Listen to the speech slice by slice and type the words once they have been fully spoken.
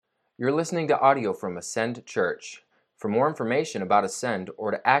You're listening to audio from Ascend Church. For more information about Ascend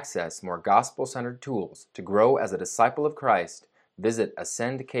or to access more gospel-centered tools to grow as a disciple of Christ, visit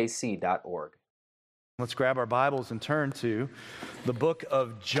ascendkc.org. Let's grab our Bibles and turn to the book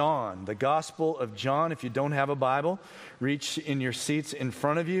of John, the Gospel of John. If you don't have a Bible, reach in your seats in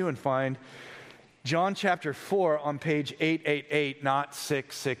front of you and find John chapter 4 on page 888, not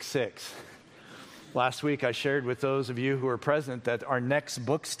 666. Last week I shared with those of you who are present that our next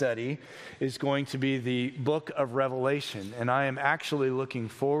book study is going to be the book of Revelation, and I am actually looking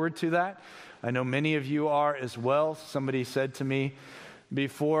forward to that. I know many of you are as well. Somebody said to me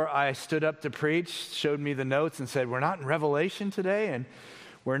before I stood up to preach, showed me the notes and said, we're not in Revelation today, and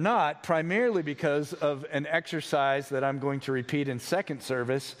we're not, primarily because of an exercise that I'm going to repeat in second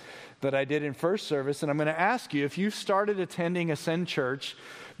service that I did in first service, and I'm going to ask you, if you've started attending Ascend Church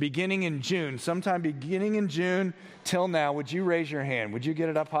beginning in June, sometime beginning in June till now, would you raise your hand? Would you get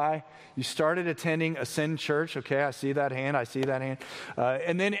it up high? You started attending Ascend Church. Okay, I see that hand. I see that hand.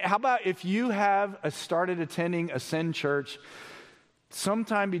 And then how about if you have started attending Ascend Church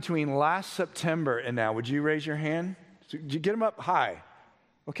sometime between last September and now, would you raise your hand? So, did you get them up high?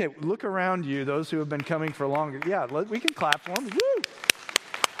 Okay, look around you, those who have been coming for longer. Yeah, we can clap for them. Woo!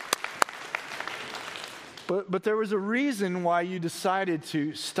 But there was a reason why you decided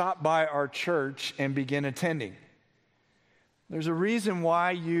to stop by our church and begin attending. There's a reason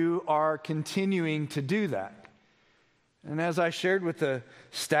why you are continuing to do that. And as I shared with the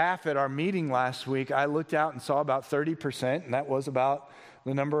staff at our meeting last week, I looked out and saw about 30%, and that was about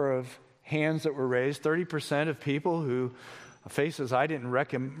the number of hands that were raised, 30% of people who faces I didn't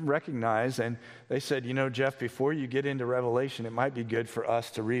recognize, and they said, you know, Jeff, before you get into Revelation, it might be good for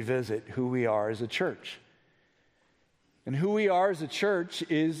us to revisit who we are as a church. And who we are as a church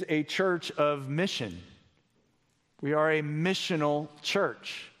is a church of mission. We are a missional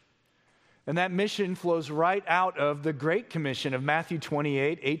church. And that mission flows right out of the Great Commission of Matthew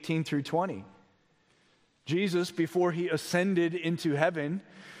 28, 18 through 20. Jesus, before he ascended into heaven,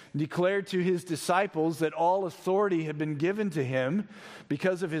 declared to his disciples that all authority had been given to him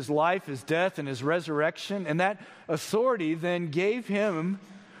because of his life, his death, and his resurrection. And that authority then gave him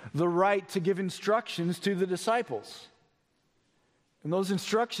the right to give instructions to the disciples. And those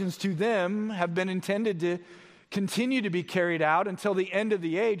instructions to them have been intended to continue to be carried out until the end of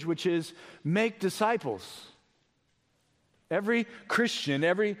the age, which is make disciples. Every Christian,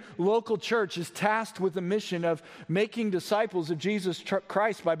 every local church is tasked with the mission of making disciples of Jesus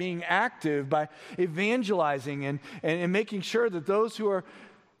Christ by being active, by evangelizing and making sure that those who are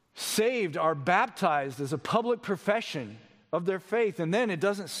saved are baptized as a public profession of their faith. And then it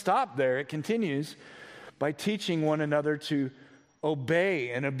doesn't stop there. It continues by teaching one another to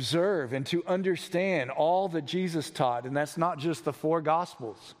obey and observe and to understand all that Jesus taught. And that's not just the four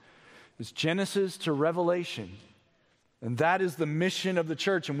Gospels. It's Genesis to Revelation. And that is the mission of the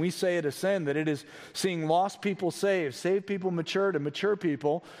church. And we say at Ascend that it is seeing lost people saved, saved people matured, and mature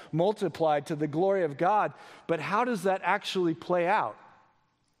people multiplied to the glory of God. But how does that actually play out?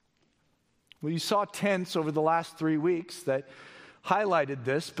 Well, you saw tents over the last 3 weeks that highlighted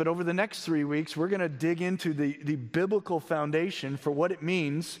this, but over the next 3 weeks, we're going to dig into the biblical foundation for what it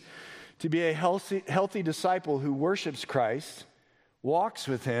means to be a healthy disciple who worships Christ, walks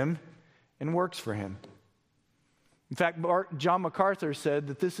with him, and works for him. In fact, John MacArthur said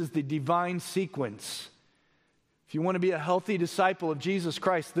that this is the divine sequence. If you want to be a healthy disciple of Jesus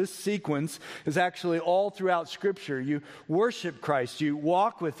Christ, this sequence is actually all throughout Scripture. You worship Christ, you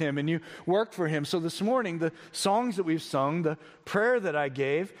walk with him, and you work for him. So this morning, the songs that we've sung, the prayer that I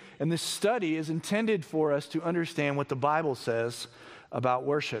gave, and this study is intended for us to understand what the Bible says about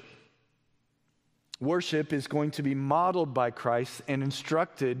worship. Worship is going to be modeled by Christ and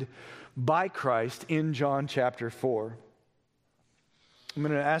instructed by Christ in John chapter 4. I'm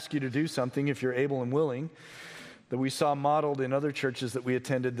going to ask you to do something, if you're able and willing, that we saw modeled in other churches that we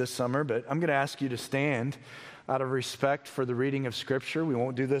attended this summer, but I'm going to ask you to stand out of respect for the reading of Scripture. We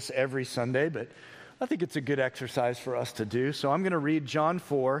won't do this every Sunday, but I think it's a good exercise for us to do. So I'm going to read John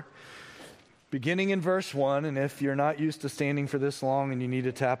 4, beginning in verse 1, and if you're not used to standing for this long and you need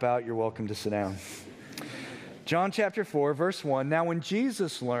to tap out, you're welcome to sit down. John chapter 4, verse 1, Now when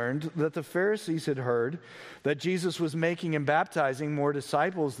Jesus learned that the Pharisees had heard that Jesus was making and baptizing more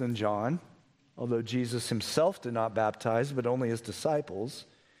disciples than John, although Jesus himself did not baptize, but only his disciples,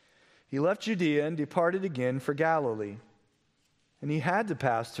 he left Judea and departed again for Galilee. And he had to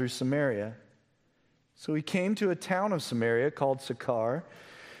pass through Samaria. So he came to a town of Samaria called Sychar,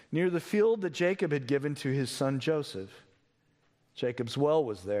 near the field that Jacob had given to his son Joseph. Jacob's well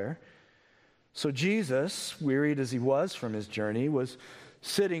was there. So Jesus, wearied as he was from his journey, was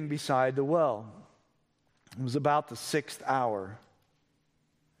sitting beside the well. It was about the 6th hour.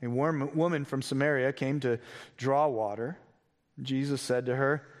 A woman from Samaria came to draw water. Jesus said to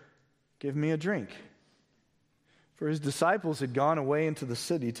her, "Give me a drink." For his disciples had gone away into the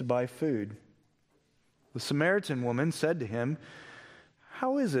city to buy food. The Samaritan woman said to him,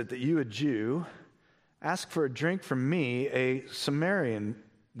 "How is it that you, a Jew, ask for a drink from me, a Samaritan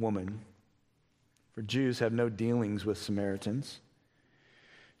woman?" For Jews have no dealings with Samaritans.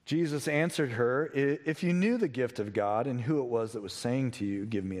 Jesus answered her, "If you knew the gift of God and who it was that was saying to you,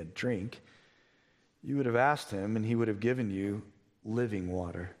 'Give me a drink,' you would have asked him, and he would have given you living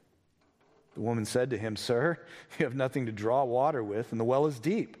water." The woman said to him, "Sir, you have nothing to draw water with, and the well is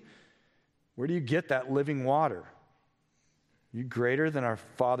deep. Where do you get that living water? Are you greater than our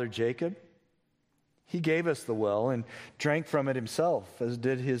father Jacob? He gave us the well and drank from it himself, as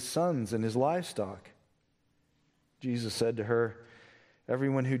did his sons and his livestock." Jesus said to her,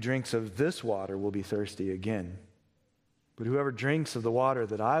 "Everyone who drinks of this water will be thirsty again. But whoever drinks of the water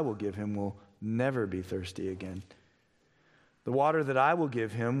that I will give him will never be thirsty again. The water that I will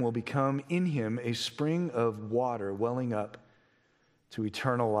give him will become in him a spring of water welling up to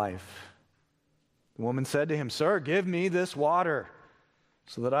eternal life." The woman said to him, "Sir, give me this water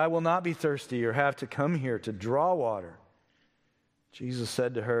so that I will not be thirsty or have to come here to draw water." Jesus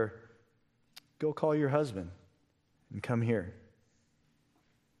said to her, "Go call your husband and come here."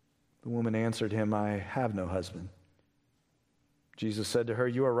 The woman answered him, "I have no husband." Jesus said to her,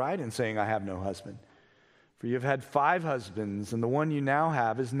 "You are right in saying, 'I have no husband.' For you have had 5 husbands, and the one you now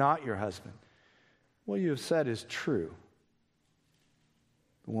have is not your husband. What you have said is true."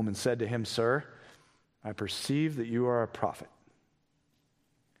 The woman said to him, "Sir, I perceive that you are a prophet.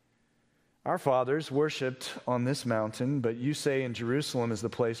 Our fathers worshipped on this mountain, but you say in Jerusalem is the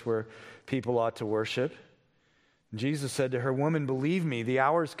place where people ought to worship." And Jesus said to her, "Woman, believe me, the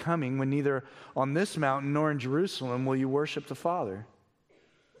hour is coming when neither on this mountain nor in Jerusalem will you worship the Father.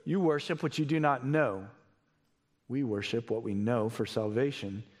 You worship what you do not know. We worship what we know, for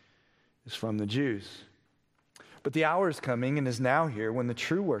salvation is from the Jews. But the hour is coming and is now here when the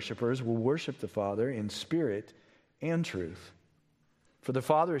true worshipers will worship the Father in spirit and truth. For the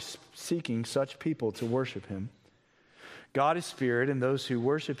Father is seeking such people to worship him. God is spirit, and those who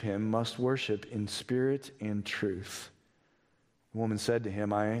worship him must worship in spirit and truth." The woman said to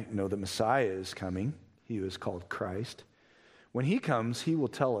him, "I know that Messiah is coming, he who is called Christ. When he comes, he will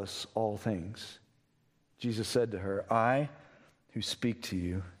tell us all things." Jesus said to her, "I who speak to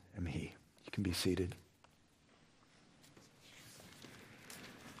you am he." You can be seated.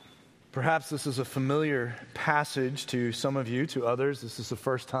 Perhaps this is a familiar passage to some of you, to others. This is the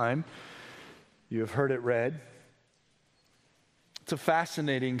first time you have heard it read. It's a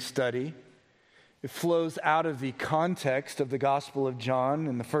fascinating study. It flows out of the context of the Gospel of John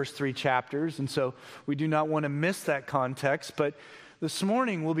in the first 3 chapters, and so we do not want to miss that context. But this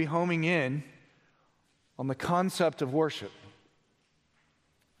morning we'll be homing in on the concept of worship.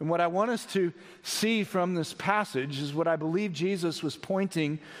 And what I want us to see from this passage is what I believe Jesus was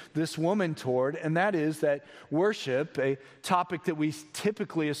pointing this woman toward, and that is that worship, a topic that we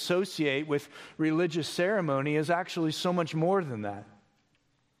typically associate with religious ceremony, is actually so much more than that.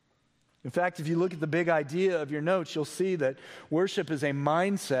 In fact, if you look at the big idea of your notes, you'll see that worship is a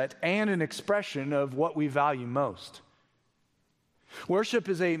mindset and an expression of what we value most. Worship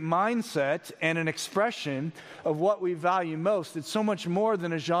is a mindset and an expression of what we value most. It's so much more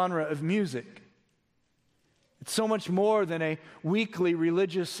than a genre of music. It's so much more than a weekly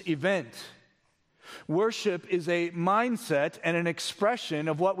religious event. Worship is a mindset and an expression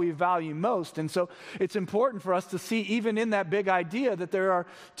of what we value most. And so it's important for us to see, even in that big idea, that there are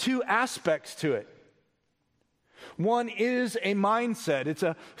 2 aspects to it. One is a mindset. It's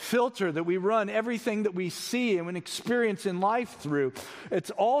a filter that we run everything that we see and experience in life through.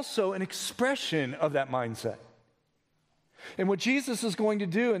 It's also an expression of that mindset. And what Jesus is going to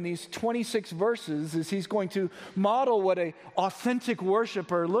do in these 26 verses is he's going to model what an authentic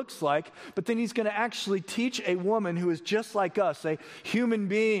worshiper looks like, but then he's going to actually teach a woman who is just like us, a human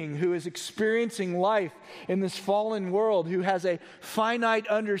being who is experiencing life in this fallen world, who has a finite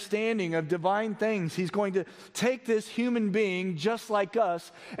understanding of divine things. He's going to take this human being just like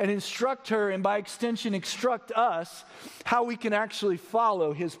us and instruct her, and by extension instruct us, how we can actually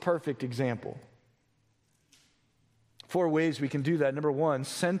follow his perfect example. 4 ways we can do that. Number 1,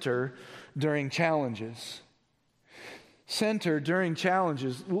 center during challenges. Center during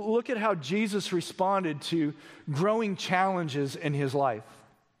challenges. Look at how Jesus responded to growing challenges in his life.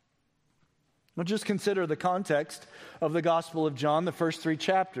 Now just consider the context of the Gospel of John, the first 3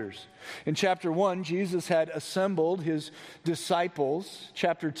 chapters. In chapter 1, Jesus had assembled his disciples.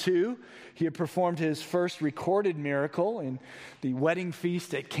 Chapter 2, he had performed his first recorded miracle in the wedding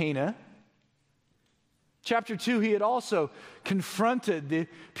feast at Cana. Chapter 2, he had also confronted the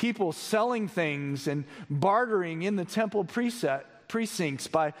people selling things and bartering in the temple precincts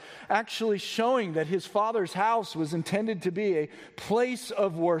by actually showing that his Father's house was intended to be a place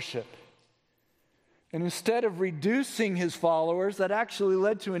of worship. And instead of reducing his followers, that actually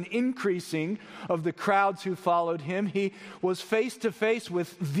led to an increasing of the crowds who followed him. He was face to face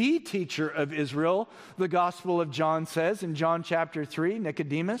with the teacher of Israel, the Gospel of John says in John chapter 3,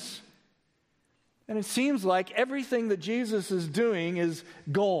 Nicodemus. And it seems like everything that Jesus is doing is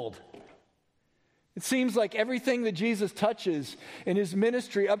gold. It seems like everything that Jesus touches in his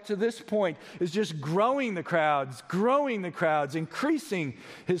ministry up to this point is just growing the crowds, increasing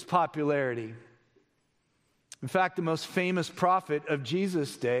his popularity. In fact, the most famous prophet of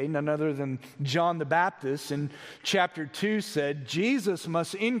Jesus' day, none other than John the Baptist, in chapter 2 said, "Jesus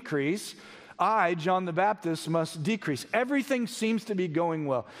must increase, I, John the Baptist, must decrease." Everything seems to be going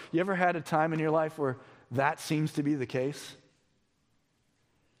well. You ever had a time in your life where that seems to be the case?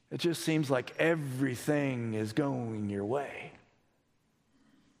 It just seems like everything is going your way.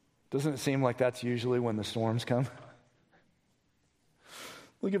 Doesn't it seem like that's usually when the storms come?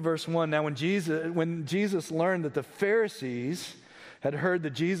 Look at verse 1. Now when Jesus learned that the Pharisees had heard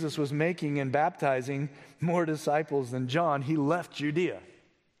that Jesus was making and baptizing more disciples than John, he left Judea.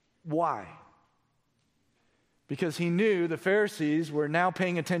 Why? Because he knew the Pharisees were now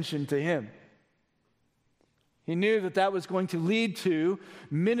paying attention to him. He knew that that was going to lead to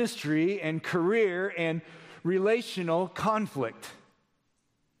ministry and career and relational conflict.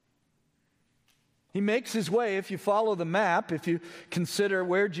 He makes his way, if you follow the map, if you consider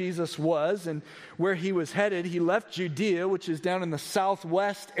where Jesus was and where he was headed. He left Judea, which is down in the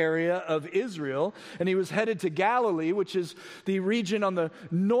southwest area of Israel, and he was headed to Galilee, which is the region on the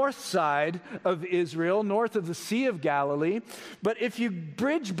north side of Israel, north of the Sea of Galilee. But if you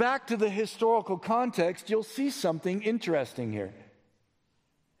bridge back to the historical context, you'll see something interesting here.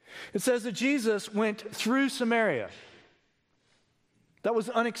 It says that Jesus went through Samaria. That was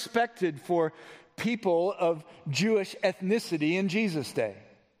unexpected for people of Jewish ethnicity in Jesus' day.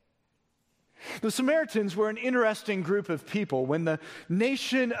 The Samaritans were an interesting group of people. When the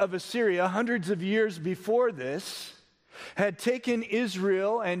nation of Assyria, hundreds of years before this, had taken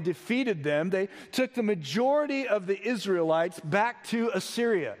Israel and defeated them, they took the majority of the Israelites back to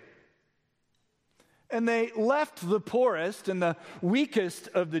Assyria. And they left the poorest and the weakest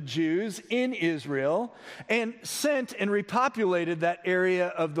of the Jews in Israel and sent and repopulated that area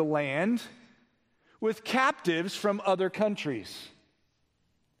of the land with captives from other countries.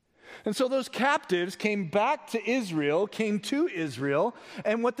 And so those captives came back to Israel, came to Israel,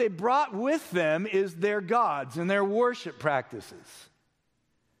 and what they brought with them is their gods and their worship practices.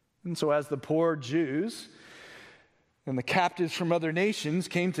 And so as the poor Jews and the captives from other nations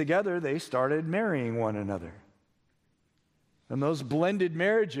came together, they started marrying one another. And those blended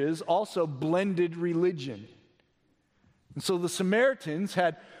marriages also blended religion. And so the Samaritans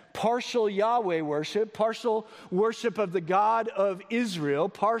had partial Yahweh worship, partial worship of the God of Israel,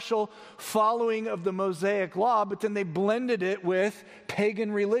 partial following of the Mosaic law, but then they blended it with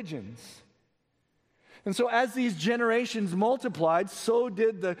pagan religions. And so as these generations multiplied, so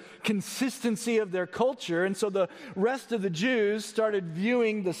did the consistency of their culture, and so the rest of the Jews started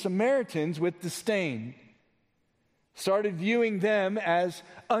viewing the Samaritans with disdain, started viewing them as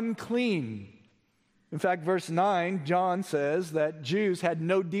unclean. In fact, verse 9, John says that Jews had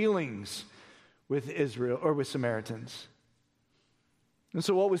no dealings with Israel or with Samaritans. And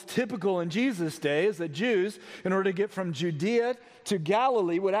so what was typical in Jesus' day is that Jews, in order to get from Judea to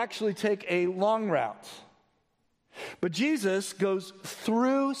Galilee, would actually take a long route. But Jesus goes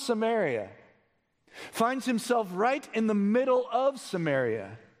through Samaria, finds himself right in the middle of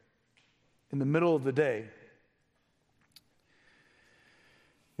Samaria, in the middle of the day.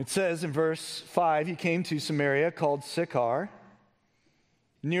 It says in verse 5, he came to Samaria called Sychar,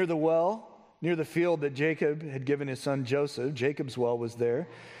 near the well, near the field that Jacob had given his son Joseph. Jacob's well was there. It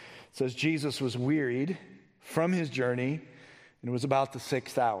says Jesus was wearied from his journey, and it was about the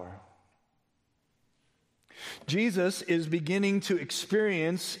 6th hour. Jesus is beginning to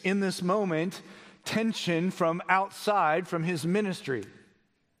experience in this moment tension from outside, from his ministry.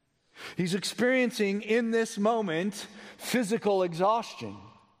 He's experiencing in this moment physical exhaustion.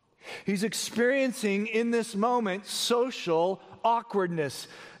 He's experiencing in this moment social awkwardness.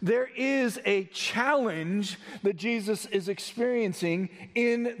 There is a challenge that Jesus is experiencing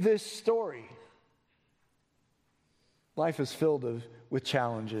in this story. Life is filled with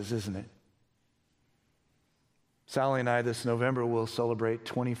challenges, isn't it? Sally and I this November will celebrate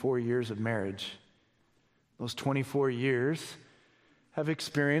 24 years of marriage. Those 24 years have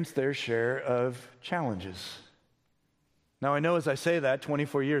experienced their share of challenges. Now, I know as I say that,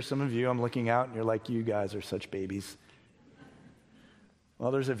 24 years, some of you, I'm looking out and you're like, you guys are such babies.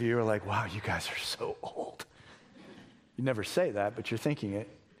 Others of you are like, wow, you guys are so old. You never say that, but you're thinking it.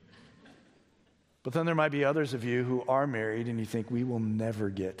 But then there might be others of you who are married and you think, we will never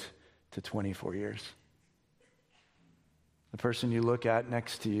get to 24 years. The person you look at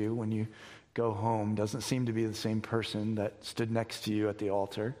next to you when you go home doesn't seem to be the same person that stood next to you at the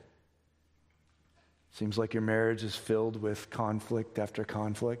altar. Seems like your marriage is filled with conflict after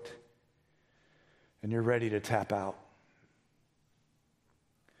conflict, and you're ready to tap out.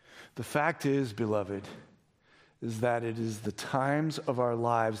 The fact is, beloved, is that it is the times of our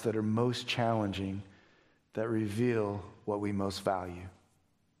lives that are most challenging that reveal what we most value.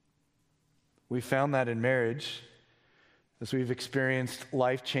 We found that in marriage. As we've experienced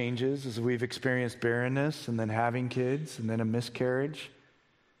life changes, as we've experienced barrenness and then having kids and then a miscarriage,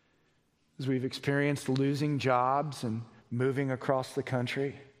 as we've experienced losing jobs and moving across the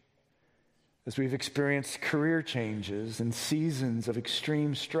country, as we've experienced career changes and seasons of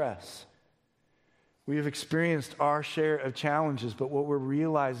extreme stress, we have experienced our share of challenges, but what we're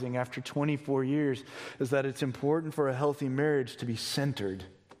realizing after 24 years is that it's important for a healthy marriage to be centered.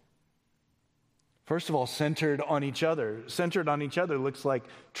 First of all, centered on each other. Centered on each other looks like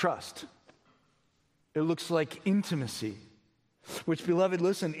trust. It looks like intimacy. Which, beloved,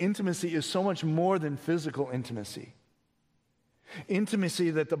 listen, intimacy is so much more than physical intimacy.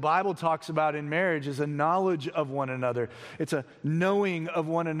 Intimacy that the Bible talks about in marriage is a knowledge of one another. It's a knowing of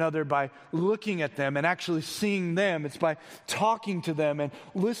one another by looking at them and actually seeing them. It's by talking to them and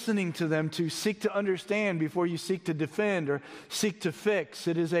listening to them to seek to understand before you seek to defend or seek to fix.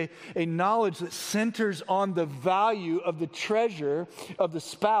 It is a knowledge that centers on the value of the treasure of the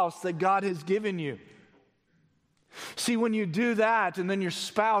spouse that God has given you. See, when you do that and then your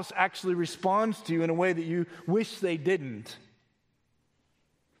spouse actually responds to you in a way that you wish they didn't,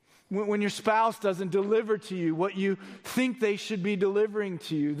 when your spouse doesn't deliver to you what you think they should be delivering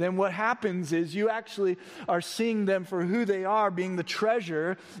to you, then what happens is you actually are seeing them for who they are, being the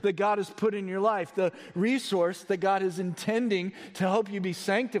treasure that God has put in your life, the resource that God is intending to help you be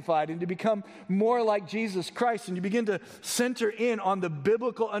sanctified and to become more like Jesus Christ. And you begin to center in on the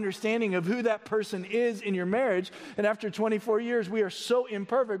biblical understanding of who that person is in your marriage. And after 24 years, we are so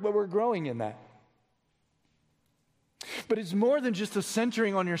imperfect, but we're growing in that. But it's more than just a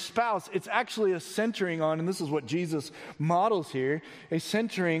centering on your spouse. It's actually a centering on, and this is what Jesus models here, a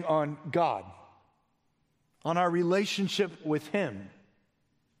centering on God, on our relationship with Him.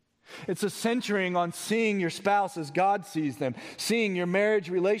 It's a centering on seeing your spouse as God sees them, seeing your marriage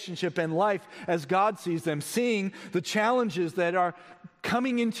relationship and life as God sees them, seeing the challenges that are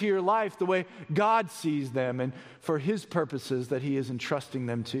coming into your life the way God sees them and for His purposes that He is entrusting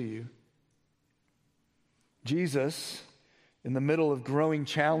them to you. Jesus, in the middle of growing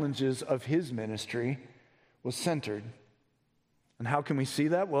challenges of His ministry, was centered. And how can we see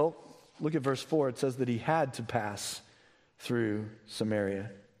that? Well, look at verse 4. It says that He had to pass through Samaria.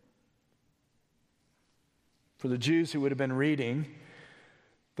 For the Jews who would have been reading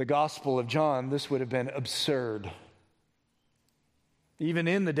the Gospel of John, this would have been absurd. Even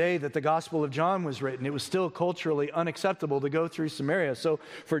in the day that the Gospel of John was written, it was still culturally unacceptable to go through Samaria. So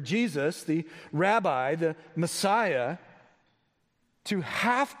for Jesus, the rabbi, the Messiah, to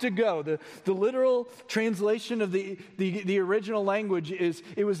have to go, the literal translation of the original language is,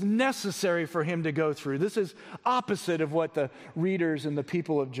 it was necessary for Him to go through. This is opposite of what the readers and the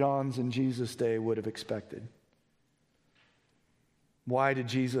people of John's and Jesus' day would have expected. Why did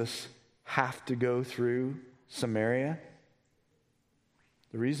Jesus have to go through Samaria?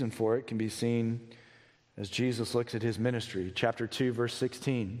 The reason for it can be seen as Jesus looks at His ministry. Chapter 2, verse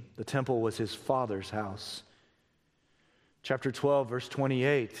 16, the temple was His Father's house. Chapter 12, verse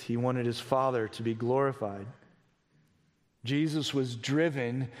 28, He wanted His Father to be glorified. Jesus was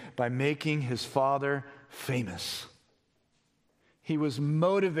driven by making His Father famous. He was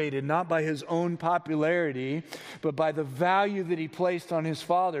motivated not by His own popularity, but by the value that He placed on His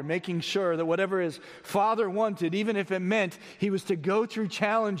Father, making sure that whatever His Father wanted, even if it meant He was to go through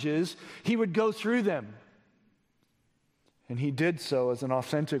challenges, He would go through them. And He did so as an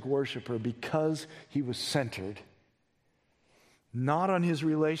authentic worshiper because He was centered, not on His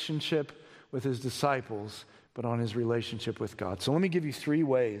relationship with His disciples, but on His relationship with God. So let me give you 3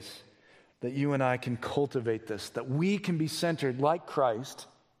 ways that you and I can cultivate this, that we can be centered like Christ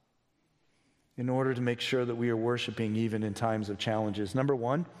in order to make sure that we are worshiping even in times of challenges. Number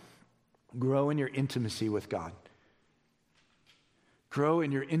one, grow in your intimacy with God. Grow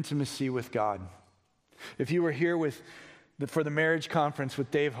in your intimacy with God. If you were here for the marriage conference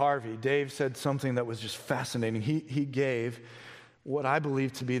with Dave Harvey, Dave said something that was just fascinating. He gave what I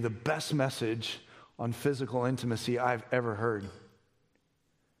believe to be the best message on physical intimacy I've ever heard.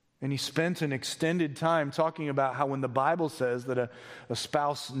 And he spent an extended time talking about how when the Bible says that a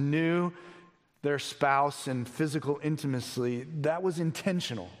spouse knew their spouse in physical intimacy, that was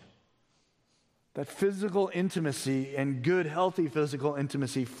intentional. That physical intimacy and good, healthy physical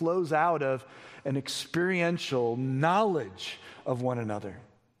intimacy flows out of an experiential knowledge of one another,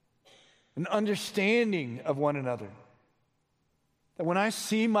 an understanding of one another. That when I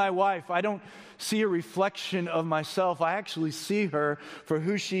see my wife, I don't see a reflection of myself. I actually see her for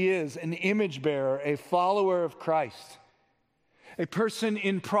who she is, an image bearer, a follower of Christ, a person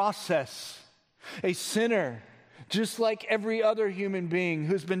in process, a sinner, just like every other human being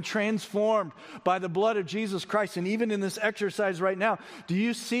who's been transformed by the blood of Jesus Christ. And even in this exercise right now, do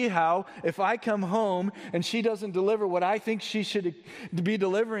you see how if I come home and she doesn't deliver what I think she should be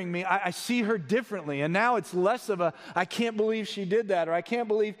delivering me, I see her differently. And now it's less of a, I can't believe she did that, or I can't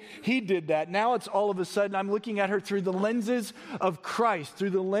believe he did that. Now it's all of a sudden I'm looking at her through the lenses of Christ, through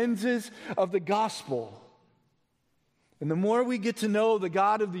the lenses of the gospel. And the more we get to know the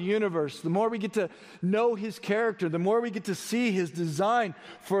God of the universe, the more we get to know his character, the more we get to see his design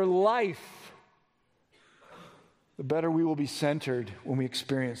for life, the better we will be centered when we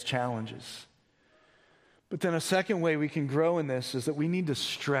experience challenges. But then a second way we can grow in this is that we need to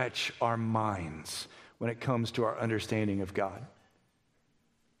stretch our minds when it comes to our understanding of God.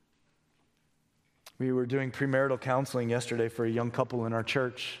 We were doing premarital counseling yesterday for a young couple in our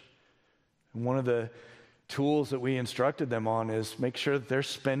church. And one of the tools that we instructed them on is make sure that they're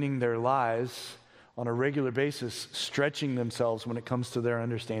spending their lives on a regular basis stretching themselves when it comes to their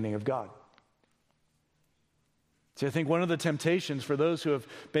understanding of God. See, I think one of the temptations for those who have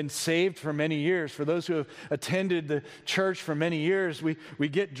been saved for many years, for those who have attended the church for many years, we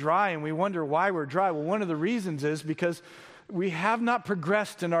get dry and we wonder why we're dry. Well, one of the reasons is because we have not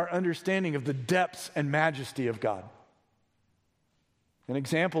progressed in our understanding of the depths and majesty of God. An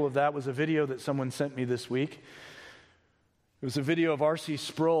example of that was a video that someone sent me this week. It was a video of R.C.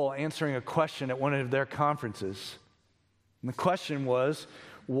 Sproul answering a question at one of their conferences. And the question was,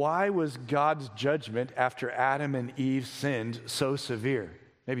 why was God's judgment after Adam and Eve sinned so severe?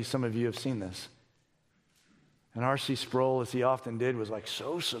 Maybe some of you have seen this. And R.C. Sproul, as he often did, was like,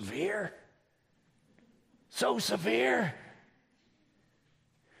 so severe? So severe?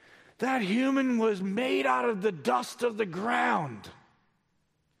 That human was made out of the dust of the ground.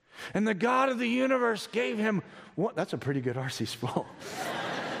 And the God of the universe gave him, that's a pretty good R.C. Sproul.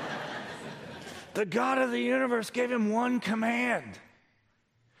 The God of the universe gave him one command.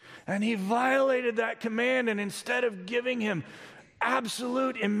 And he violated that command, and instead of giving him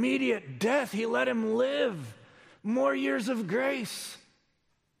absolute immediate death, he let him live more years of grace.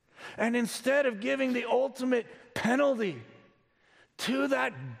 And instead of giving the ultimate penalty to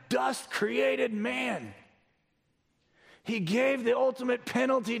that dust-created man, he gave the ultimate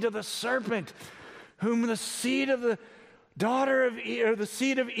penalty to the serpent, whom the seed of the daughter of Eve, or the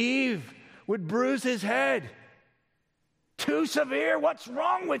seed of Eve, would bruise his head. Too severe? What's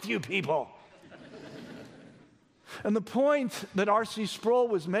wrong with you people? And the point that R.C. Sproul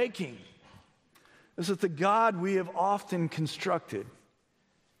was making is that the God we have often constructed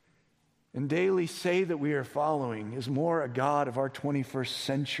and daily say that we are following is more a God of our 21st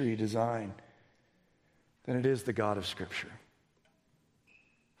century design than it is the God of Scripture.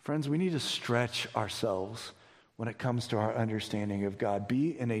 Friends, we need to stretch ourselves when it comes to our understanding of God.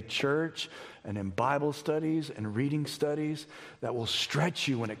 Be in a church and in Bible studies and reading studies that will stretch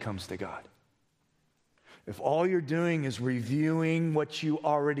you when it comes to God. If all you're doing is reviewing what you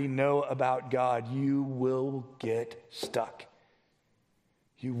already know about God, you will get stuck.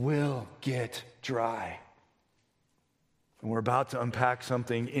 You will get dry. And we're about to unpack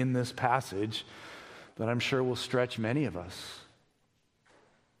something in this passage that I'm sure will stretch many of us.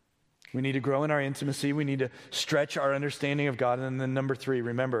 We need to grow in our intimacy. We need to stretch our understanding of God. And then number 3,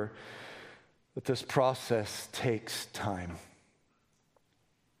 remember that this process takes time.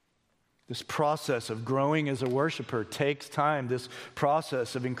 This process of growing as a worshiper takes time. This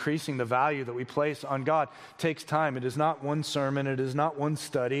process of increasing the value that we place on God takes time. It is not one sermon. It is not one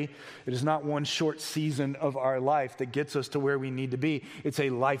study. It is not one short season of our life that gets us to where we need to be. It's a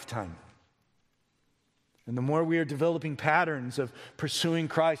lifetime. And the more we are developing patterns of pursuing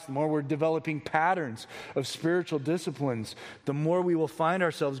Christ, the more we're developing patterns of spiritual disciplines, the more we will find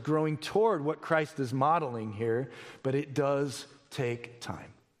ourselves growing toward what Christ is modeling here, but it does take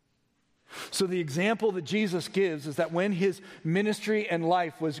time. So the example that Jesus gives is that when his ministry and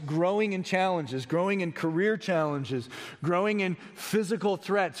life was growing in challenges, growing in career challenges, growing in physical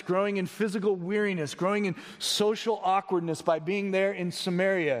threats, growing in physical weariness, growing in social awkwardness by being there in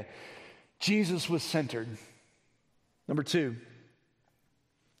Samaria, Jesus was centered. Number 2,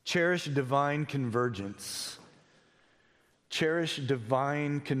 cherish divine convergence. Cherish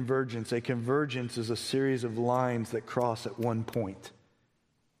divine convergence. A convergence is a series of lines that cross at one point.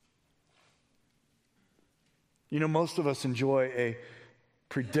 You know, most of us enjoy a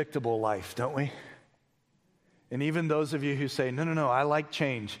predictable life, don't we? And even those of you who say, no, I like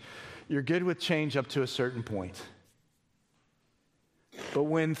change. You're good with change up to a certain point. But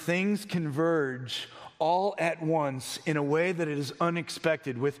when things converge all at once in a way that it is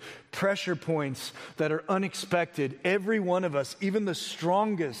unexpected, with pressure points that are unexpected, every one of us, even the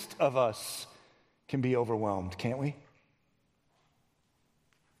strongest of us, can be overwhelmed, can't we?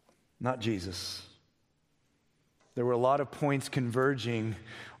 Not Jesus. There were a lot of points converging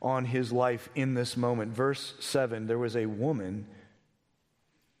on his life in this moment. Verse 7, there was a woman.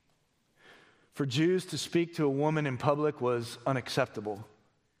 For Jews to speak to a woman in public was unacceptable.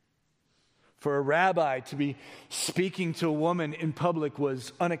 For a rabbi to be speaking to a woman in public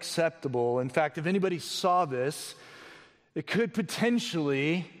was unacceptable. In fact, if anybody saw this, it could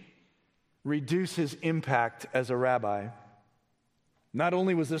potentially reduce his impact as a rabbi. Not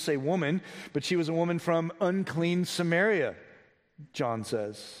only was this a woman, but she was a woman from unclean Samaria, John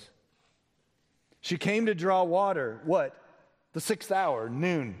says. She came to draw water, what? The 6th hour,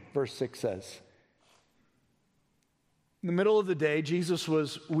 noon, verse 6 says. In the middle of the day, Jesus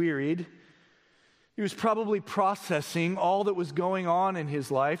was wearied. He was probably processing all that was going on in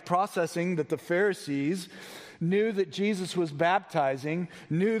his life, processing that the Pharisees knew that Jesus was baptizing,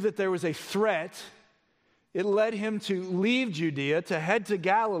 knew that there was a threat. It led him to leave Judea, to head to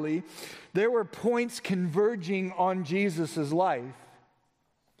Galilee. There were points converging on Jesus' life.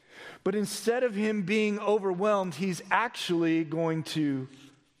 But instead of him being overwhelmed, he's actually going to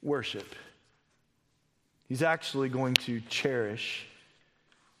worship. He's actually going to cherish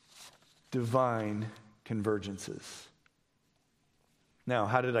divine convergences. Now,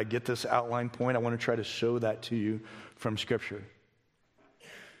 how did I get this outline point? I want to try to show that to you from Scripture.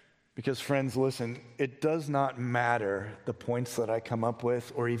 Because friends, listen, it does not matter the points that I come up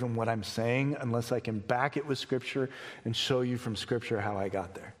with or even what I'm saying unless I can back it with Scripture and show you from Scripture how I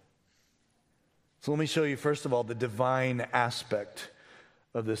got there. So let me show you, first of all, the divine aspect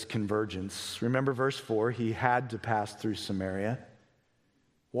of this convergence. Remember verse 4, he had to pass through Samaria.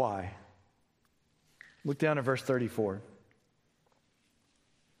 Why? Look down at verse 34.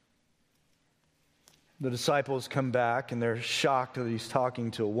 The disciples come back and they're shocked that he's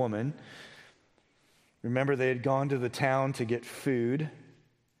talking to a woman. Remember, they had gone to the town to get food.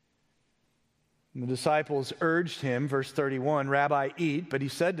 And the disciples urged him, verse 31, Rabbi, eat. But he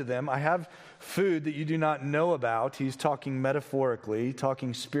said to them, I have food that you do not know about. He's talking metaphorically,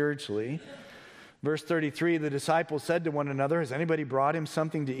 talking spiritually. Verse 33, the disciples said to one another, has anybody brought him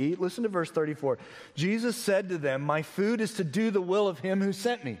something to eat? Listen to verse 34. Jesus said to them, my food is to do the will of him who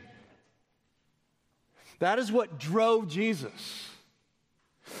sent me. That is what drove Jesus.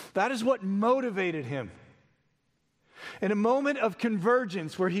 That is what motivated him. In a moment of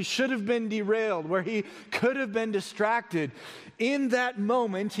convergence where he should have been derailed, where he could have been distracted, in that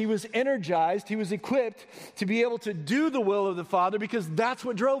moment he was energized, he was equipped to be able to do the will of the Father because that's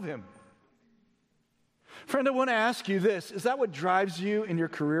what drove him. Friend, I want to ask you this. Is that what drives you in your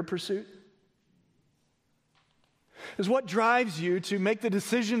career pursuit? Is what drives you to make the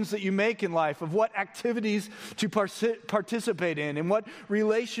decisions that you make in life, of what activities to participate in, and what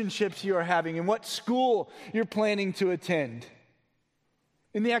relationships you are having, and what school you're planning to attend.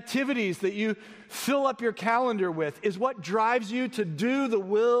 In the activities that you fill up your calendar with is what drives you to do the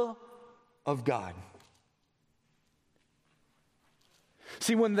will of God.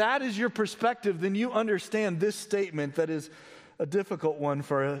 See, when that is your perspective, then you understand this statement that is a difficult one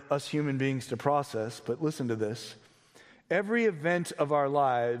for us human beings to process, but listen to this. Every event of our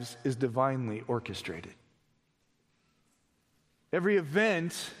lives is divinely orchestrated. Every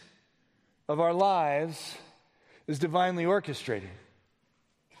event of our lives is divinely orchestrated.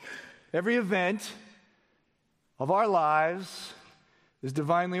 Every event of our lives is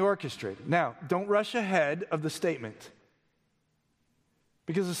divinely orchestrated. Now, don't rush ahead of the statement,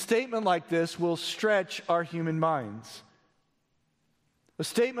 because a statement like this will stretch our human minds. A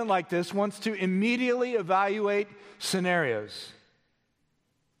statement like this wants to immediately evaluate scenarios.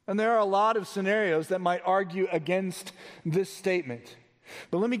 And there are a lot of scenarios that might argue against this statement.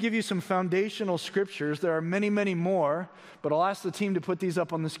 But let me give you some foundational scriptures. There are many, many more, but I'll ask the team to put these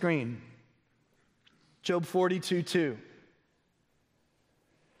up on the screen. Job 42:2.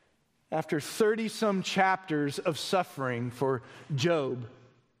 After 30-some chapters of suffering for Job,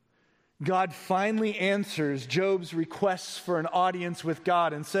 God finally answers Job's requests for an audience with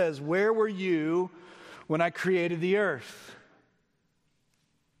God and says, "Where were you when I created the earth?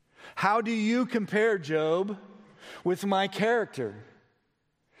 How do you compare, Job, with my character?"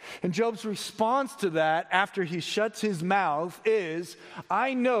 And Job's response to that, after he shuts his mouth, is,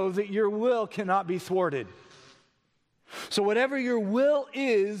 "I know that your will cannot be thwarted. So whatever your will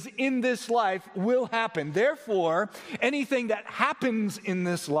is in this life will happen. Therefore, anything that happens in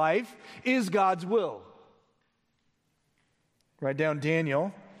this life is God's will." Write down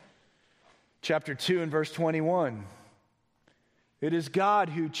Daniel chapter 2 and verse 21. It is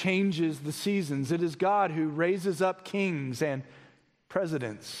God who changes the seasons. It is God who raises up kings and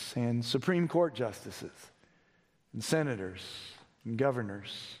presidents and Supreme Court justices and senators and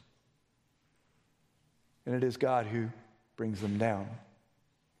governors. And it is God who brings them down.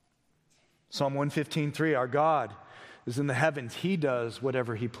 Psalm 115:3, our God is in the heavens. He does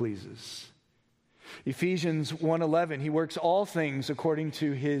whatever he pleases. Ephesians 1:11, he works all things according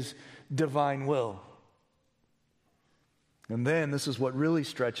to his divine will. And then this is what really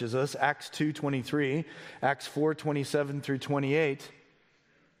stretches us, Acts 2:23, Acts 4:27 through 28.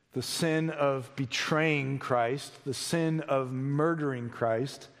 The sin of betraying Christ, the sin of murdering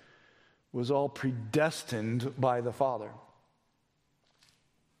Christ, was all predestined by the Father.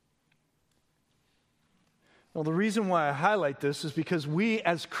 Well, the reason why I highlight this is because we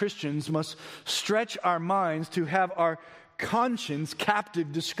as Christians must stretch our minds to have our conscience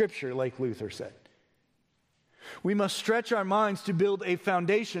captive to Scripture, like Luther said. We must stretch our minds to build a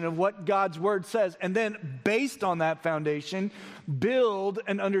foundation of what God's Word says, and then, based on that foundation, build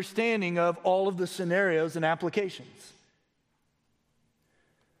an understanding of all of the scenarios and applications.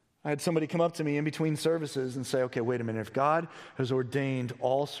 I had somebody come up to me in between services and say, "Okay, wait a minute. If God has ordained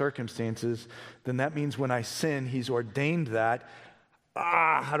all circumstances, then that means when I sin, He's ordained that.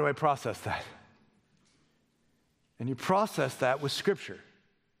 How do I process that?" And you process that with Scripture.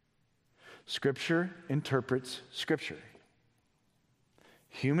 Scripture interprets Scripture.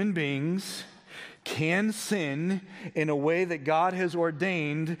 Human beings can sin in a way that God has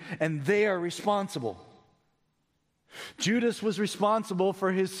ordained, and they are responsible. Judas was responsible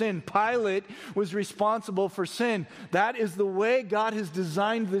for his sin. Pilate was responsible for sin. That is the way God has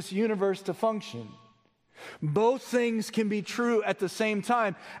designed this universe to function. Both things can be true at the same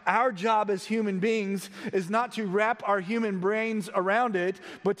time. Our job as human beings is not to wrap our human brains around it,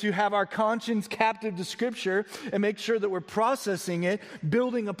 but to have our conscience captive to Scripture and make sure that we're processing it,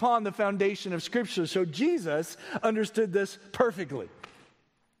 building upon the foundation of Scripture. So Jesus understood this perfectly.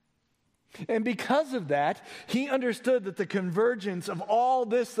 And because of that, he understood that the convergence of all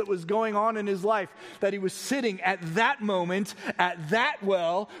this that was going on in his life, that he was sitting at that moment, at that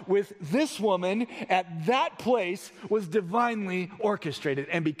well, with this woman, at that place, was divinely orchestrated.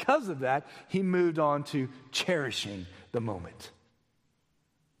 And because of that, he moved on to cherishing the moment.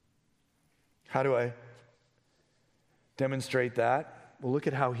 How do I demonstrate that? Well, look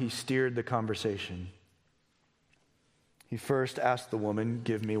at how he steered the conversation. He first asked the woman,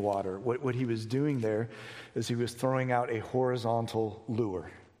 "Give me water." What he was doing there is he was throwing out a horizontal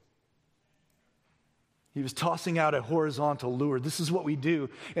lure. He was tossing out a horizontal lure. This is what we do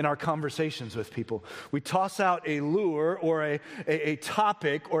in our conversations with people. We toss out a lure or a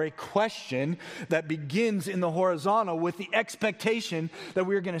topic or a question that begins in the horizontal with the expectation that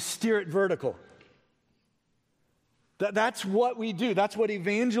we're going to steer it vertical. That's what we do. That's what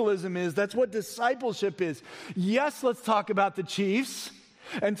evangelism is. That's what discipleship is. Yes, let's talk about the Chiefs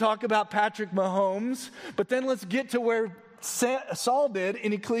and talk about Patrick Mahomes, but then let's get to where Saul did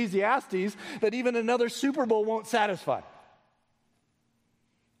in Ecclesiastes, that even another Super Bowl won't satisfy.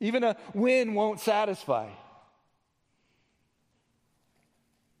 Even a win won't satisfy.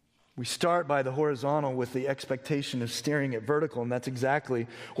 We start by the horizontal with the expectation of steering it vertical, and that's exactly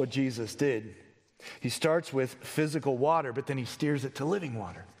what Jesus did. He starts with physical water, but then he steers it to living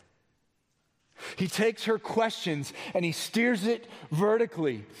water. He takes her questions and he steers it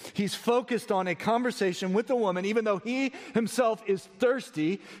vertically. He's focused on a conversation with the woman, even though he himself is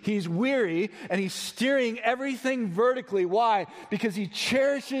thirsty, he's weary, and he's steering everything vertically. Why? Because he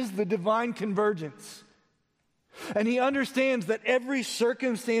cherishes the divine convergence. And he understands that every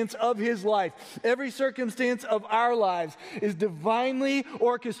circumstance of his life, every circumstance of our lives is divinely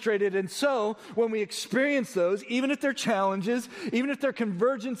orchestrated. And so when we experience those, even if they're challenges, even if they're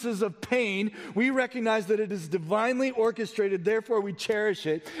convergences of pain, we recognize that it is divinely orchestrated. Therefore, we cherish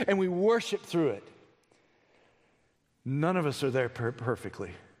it and we worship through it. None of us are there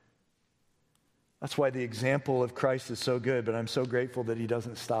perfectly. That's why the example of Christ is so good, but I'm so grateful that he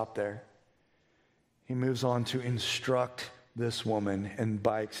doesn't stop there. He moves on to instruct this woman, and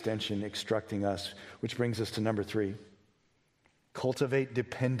by extension, instructing us, which brings us to number 3. Cultivate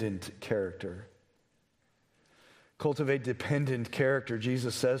dependent character. Cultivate dependent character.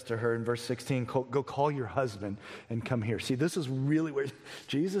 Jesus says to her in verse 16, go call your husband and come here. See, this is really where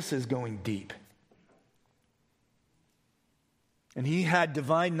Jesus is going deep. And he had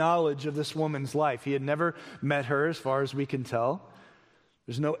divine knowledge of this woman's life. He had never met her, as far as we can tell.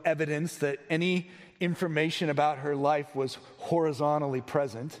 There's no evidence that any information about her life was horizontally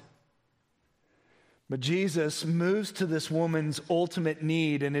present. But Jesus moves to this woman's ultimate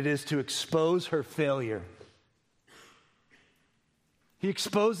need, and it is to expose her failure. He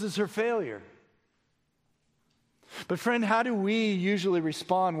exposes her failure. But friend, how do we usually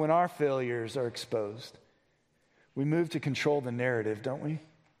respond when our failures are exposed? We move to control the narrative, don't we?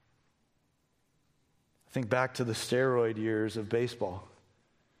 Think back to the steroid years of baseball.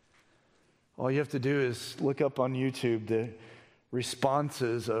 All you have to do is look up on YouTube the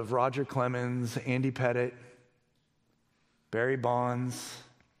responses of Roger Clemens, Andy Pettitte, Barry Bonds.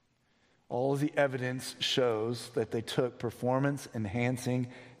 All of the evidence shows that they took performance-enhancing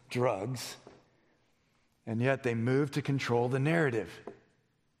drugs, and yet they moved to control the narrative.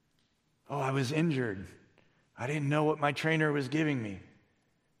 Oh, I was injured. I didn't know what my trainer was giving me.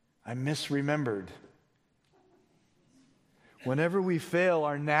 I misremembered. Whenever we fail,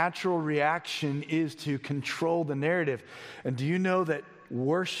 our natural reaction is to control the narrative. And do you know that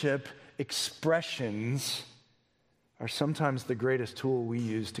worship expressions are sometimes the greatest tool we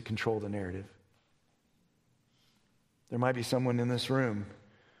use to control the narrative? There might be someone in this room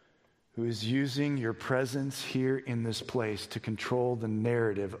who is using your presence here in this place to control the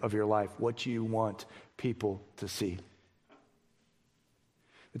narrative of your life, what you want people to see.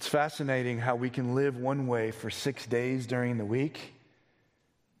 It's fascinating how we can live one way for 6 days during the week,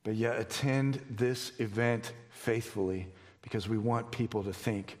 but yet attend this event faithfully because we want people to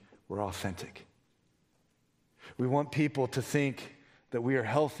think we're authentic. We want people to think that we are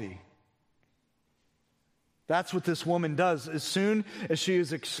healthy. That's what this woman does. As soon as she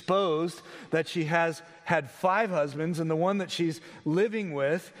is exposed that she has had 5 husbands and the one that she's living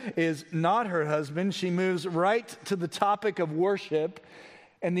with is not her husband, she moves right to the topic of worship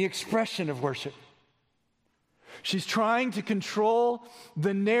and the expression of worship. She's trying to control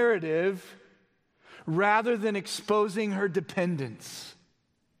the narrative rather than exposing her dependence.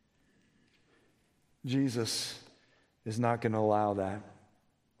 Jesus is not going to allow that.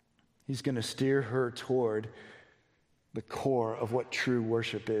 He's going to steer her toward the core of what true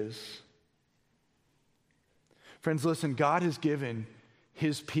worship is. Friends, listen, God has given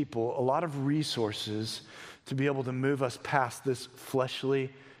his people a lot of resources to be able to move us past this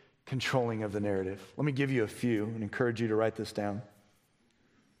fleshly controlling of the narrative. Let me give you a few and encourage you to write this down.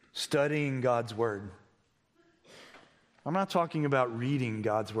 Studying God's word. I'm not talking about reading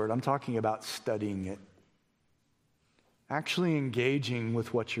God's word. I'm talking about studying it. Actually engaging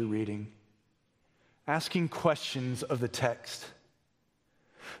with what you're reading. Asking questions of the text.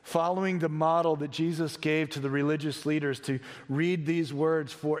 Following the model that Jesus gave to the religious leaders to read these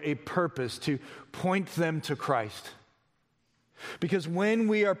words for a purpose, to point them to Christ. Because when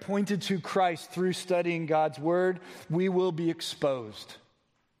we are pointed to Christ through studying God's word, we will be exposed.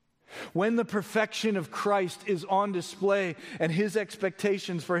 When the perfection of Christ is on display and his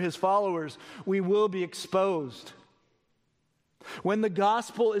expectations for his followers, we will be exposed. When the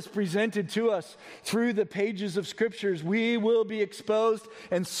gospel is presented to us through the pages of scriptures, we will be exposed,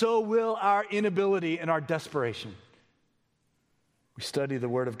 and so will our inability and our desperation. We study the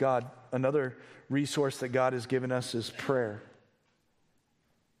word of God. Another resource that God has given us is prayer.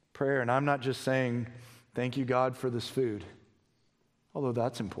 Prayer, and I'm not just saying, thank you, God, for this food, although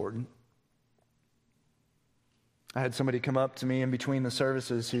that's important. I had somebody come up to me in between the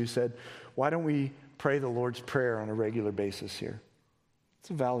services who said, why don't we pray the Lord's Prayer on a regular basis here?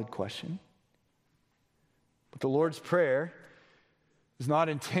 It's a valid question. But the Lord's Prayer is not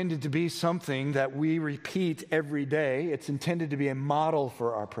intended to be something that we repeat every day. It's intended to be a model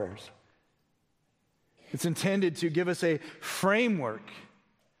for our prayers. It's intended to give us a framework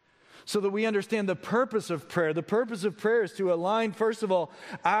so that we understand the purpose of prayer. The purpose of prayer is to align, first of all,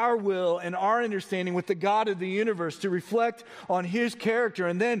 our will and our understanding with the God of the universe, to reflect on His character,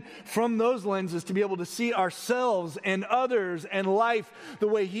 and then from those lenses to be able to see ourselves and others and life the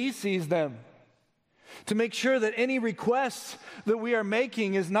way He sees them. To make sure that any request that we are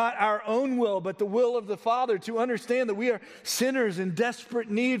making is not our own will, but the will of the Father. To understand that we are sinners in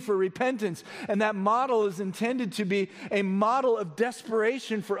desperate need for repentance. And that model is intended to be a model of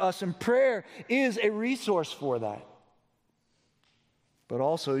desperation for us. And prayer is a resource for that. But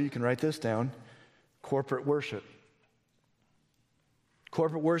also, you can write this down, corporate worship.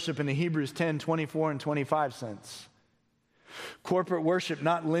 Corporate worship in the Hebrews 10, 24 and 25 sense. Corporate worship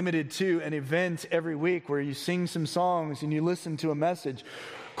not limited to an event every week where you sing some songs and you listen to a message.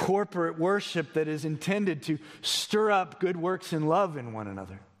 Corporate worship that is intended to stir up good works and love in one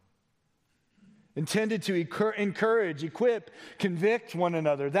another. Intended to encourage, equip, convict one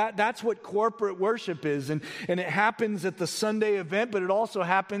another. That's what corporate worship is. And it happens at the Sunday event, but it also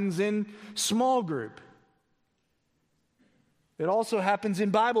happens in small group. It also happens in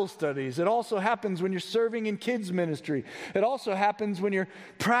Bible studies. It also happens when you're serving in kids ministry. It also happens when you're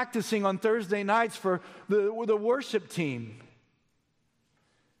practicing on Thursday nights for the worship team.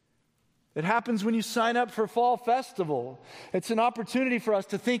 It happens when you sign up for Fall Festival. It's an opportunity for us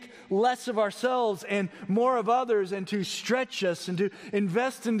to think less of ourselves and more of others, and to stretch us and to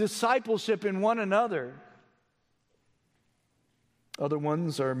invest in discipleship in one another. Other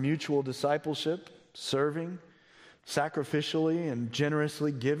ones are mutual discipleship, serving, sacrificially and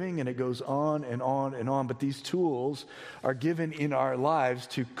generously giving, and it goes on and on and on. But these tools are given in our lives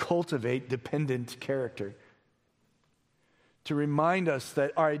to cultivate dependent character, to remind us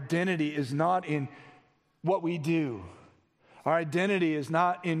that our identity is not in what we do. Our identity is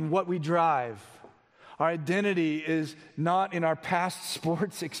not in what we drive. Our identity is not in our past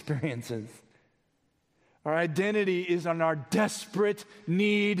sports experiences. Our identity is on our desperate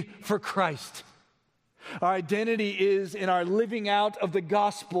need for Christ. Our identity is in our living out of the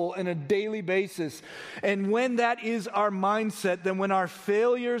gospel on a daily basis. And when that is our mindset, then when our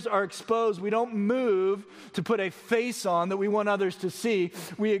failures are exposed, we don't move to put a face on that we want others to see.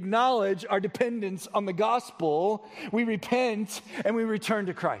 We acknowledge our dependence on the gospel, we repent, and we return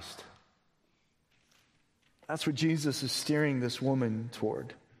to Christ. That's what Jesus is steering this woman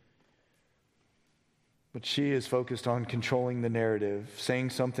toward. But she is focused on controlling the narrative, saying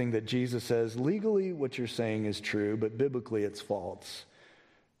something that Jesus says, legally what you're saying is true, but biblically it's false.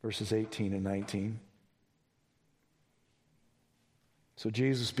 Verses 18 and 19. So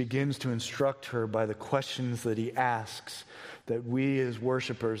Jesus begins to instruct her by the questions that he asks, that we as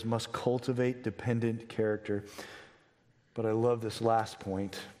worshipers must cultivate dependent character. But I love this last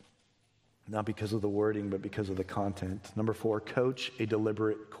point, not because of the wording, but because of the content. Number 4, coach a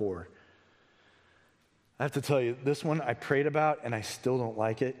deliberate core. I have to tell you, this one I prayed about and I still don't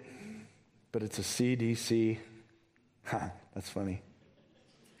like it, but it's a CDC. That's funny.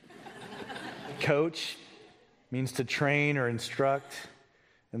 Coach means to train or instruct,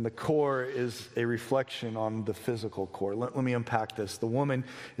 and the core is a reflection on the physical core. Let me unpack this. The woman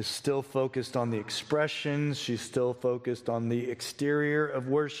is still focused on the expressions. She's still focused on the exterior of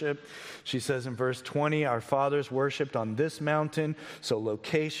worship. She says in verse 20, our fathers worshiped on this mountain. So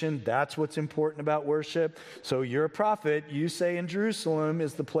location, that's what's important about worship. So you're a prophet. You say in Jerusalem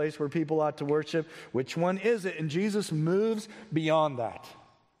is the place where people ought to worship. Which one is it? And Jesus moves beyond that.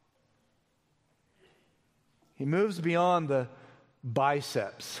 He moves beyond the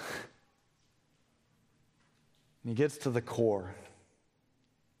biceps. And he gets to the core.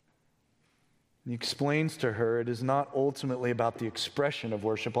 He explains to her it is not ultimately about the expression of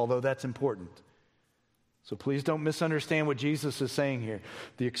worship, although that's important. So please don't misunderstand what Jesus is saying here.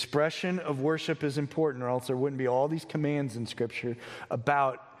 The expression of worship is important, or else there wouldn't be all these commands in Scripture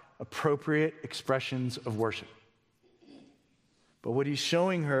about appropriate expressions of worship. But what he's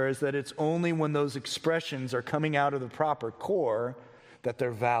showing her is that it's only when those expressions are coming out of the proper core that they're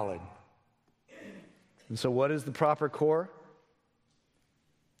valid. And so what is the proper core?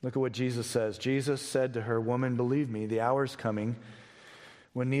 Look at what Jesus says. Jesus said to her, woman, believe me, the hour is coming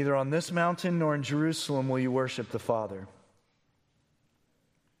when neither on this mountain nor in Jerusalem will you worship the Father.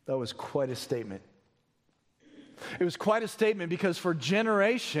 That was quite a statement. It was quite a statement because for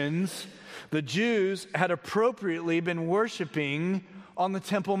generations, the Jews had appropriately been worshiping on the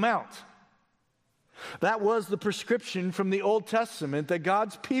Temple Mount. That was the prescription from the Old Testament, that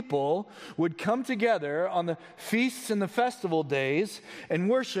God's people would come together on the feasts and the festival days and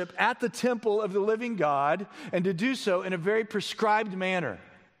worship at the temple of the living God, and to do so in a very prescribed manner.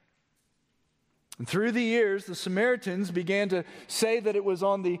 And through the years, the Samaritans began to say that it was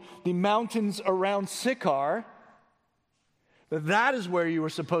on the mountains around Sychar, that is where you were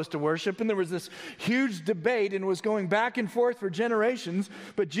supposed to worship. And there was this huge debate and it was going back and forth for generations.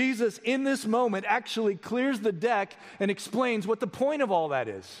 But Jesus, in this moment, actually clears the deck and explains what the point of all that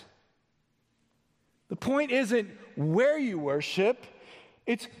is. The point isn't where you worship,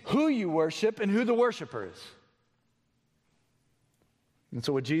 it's who you worship and who the worshiper is. And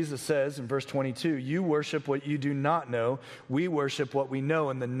so what Jesus says in verse 22, you worship what you do not know, we worship what we know.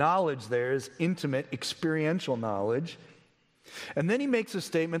 And the knowledge there is intimate, experiential knowledge. And then he makes a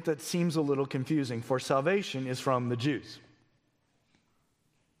statement that seems a little confusing, for salvation is from the Jews.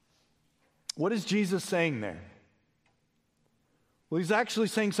 What is Jesus saying there? Well, he's actually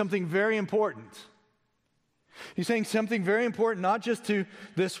saying something very important. He's saying something very important, not just to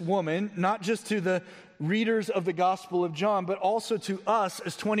this woman, not just to the readers of the Gospel of John, but also to us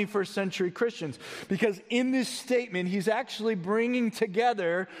as 21st century Christians. Because in this statement, he's actually bringing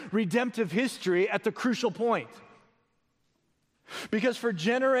together redemptive history at the crucial point. Because for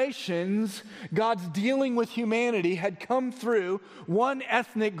generations, God's dealing with humanity had come through one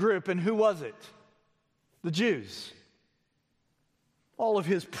ethnic group, and who was it? The Jews. All of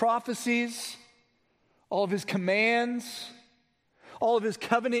his prophecies, all of his commands, all of his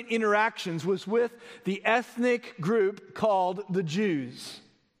covenant interactions was with the ethnic group called the Jews.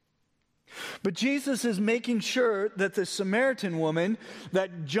 But Jesus is making sure that the Samaritan woman,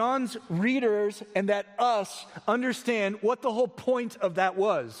 that John's readers and that us understand what the whole point of that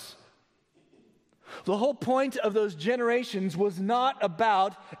was. The whole point of those generations was not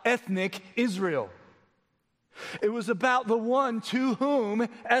about ethnic Israel. It was about the one to whom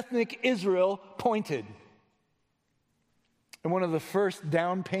ethnic Israel pointed. And one of the first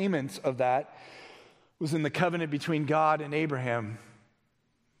down payments of that was in the covenant between God and Abraham.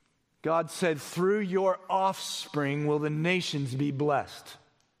 God said, through your offspring will the nations be blessed.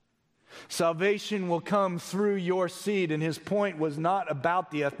 Salvation will come through your seed. And his point was not about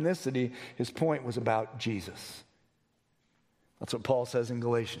the ethnicity. His point was about Jesus. That's what Paul says in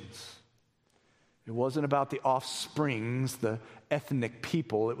Galatians. It wasn't about the offsprings, the ethnic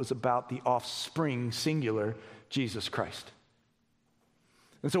people. It was about the offspring, singular, Jesus Christ.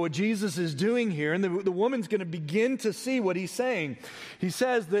 And so what Jesus is doing here, and the woman's going to begin to see what he's saying. He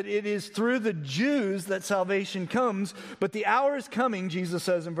says that it is through the Jews that salvation comes, but the hour is coming, Jesus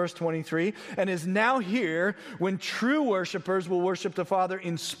says in verse 23, and is now here when true worshipers will worship the Father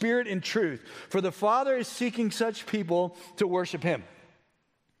in spirit and truth. For the Father is seeking such people to worship him.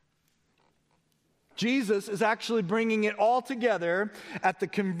 Jesus is actually bringing it all together at the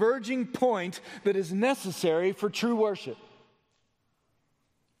converging point that is necessary for true worship.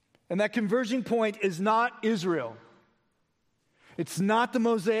 And that converging point is not Israel. It's not the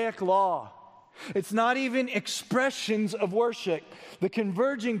Mosaic law. It's not even expressions of worship. The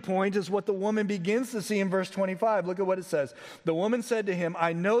converging point is what the woman begins to see in verse 25. Look at what it says. The woman said to him,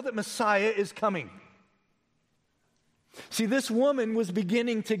 I know that Messiah is coming. See, this woman was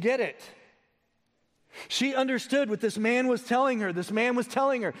beginning to get it. She understood what this man was telling her. This man was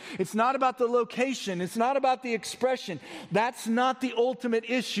telling her, it's not about the location. It's not about the expression. That's not the ultimate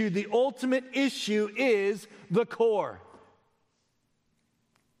issue. The ultimate issue is the core.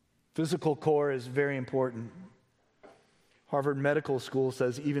 Physical core is very important. Harvard Medical School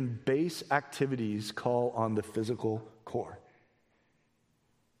says even base activities call on the physical core.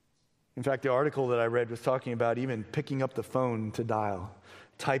 In fact, the article that I read was talking about even picking up the phone to dial,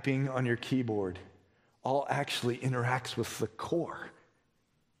 typing on your keyboard. All actually interacts with the core.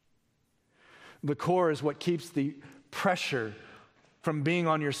 The core is what keeps the pressure from being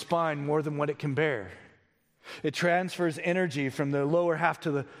on your spine more than what it can bear. It transfers energy from the lower half to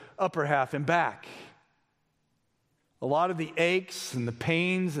the upper half and back. A lot of the aches and the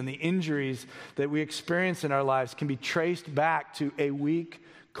pains and the injuries that we experience in our lives can be traced back to a weak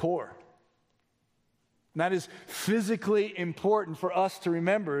core. And that is physically important for us to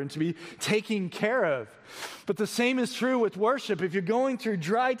remember and to be taken care of. But the same is true with worship. If you're going through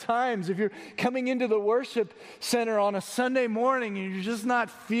dry times, if you're coming into the worship center on a Sunday morning and you're just not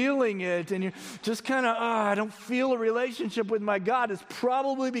feeling it and you're just kind of, I don't feel a relationship with my God, it's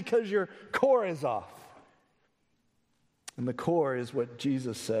probably because your core is off. And the core is what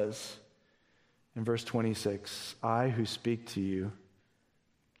Jesus says in verse 26, I who speak to you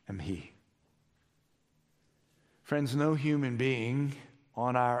am he. Friends, no human being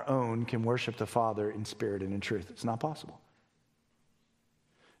on our own can worship the Father in spirit and in truth. It's not possible.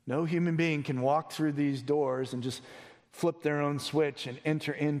 No human being can walk through these doors and just flip their own switch and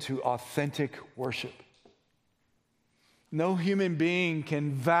enter into authentic worship. No human being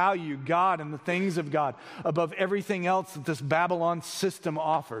can value God and the things of God above everything else that this Babylon system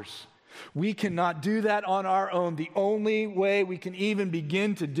offers. We cannot do that on our own. The only way we can even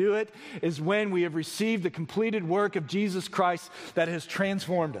begin to do it is when we have received the completed work of Jesus Christ that has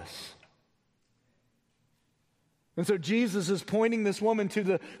transformed us. And so Jesus is pointing this woman to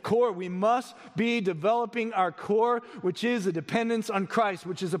the core. We must be developing our core, which is a dependence on Christ,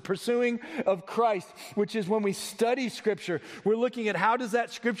 which is a pursuing of Christ, which is when we study Scripture, we're looking at how does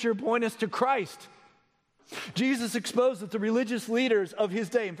that Scripture point us to Christ. Jesus exposed that the religious leaders of his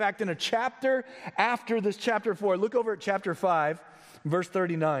day, in fact, in a chapter after this chapter 4, look over at chapter 5, verse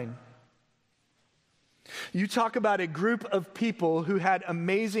 39. You talk about a group of people who had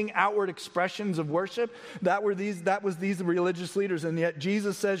amazing outward expressions of worship. That was these religious leaders, and yet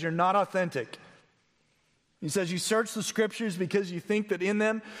Jesus says you're not authentic. He says you search the Scriptures because you think that in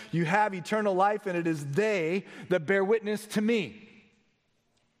them you have eternal life, and it is they that bear witness to me.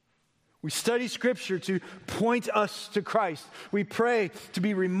 We study Scripture to point us to Christ. We pray to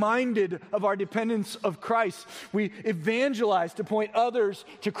be reminded of our dependence of Christ. We evangelize to point others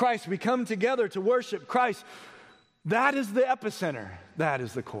to Christ. We come together to worship Christ. That is the epicenter. That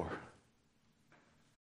is the core.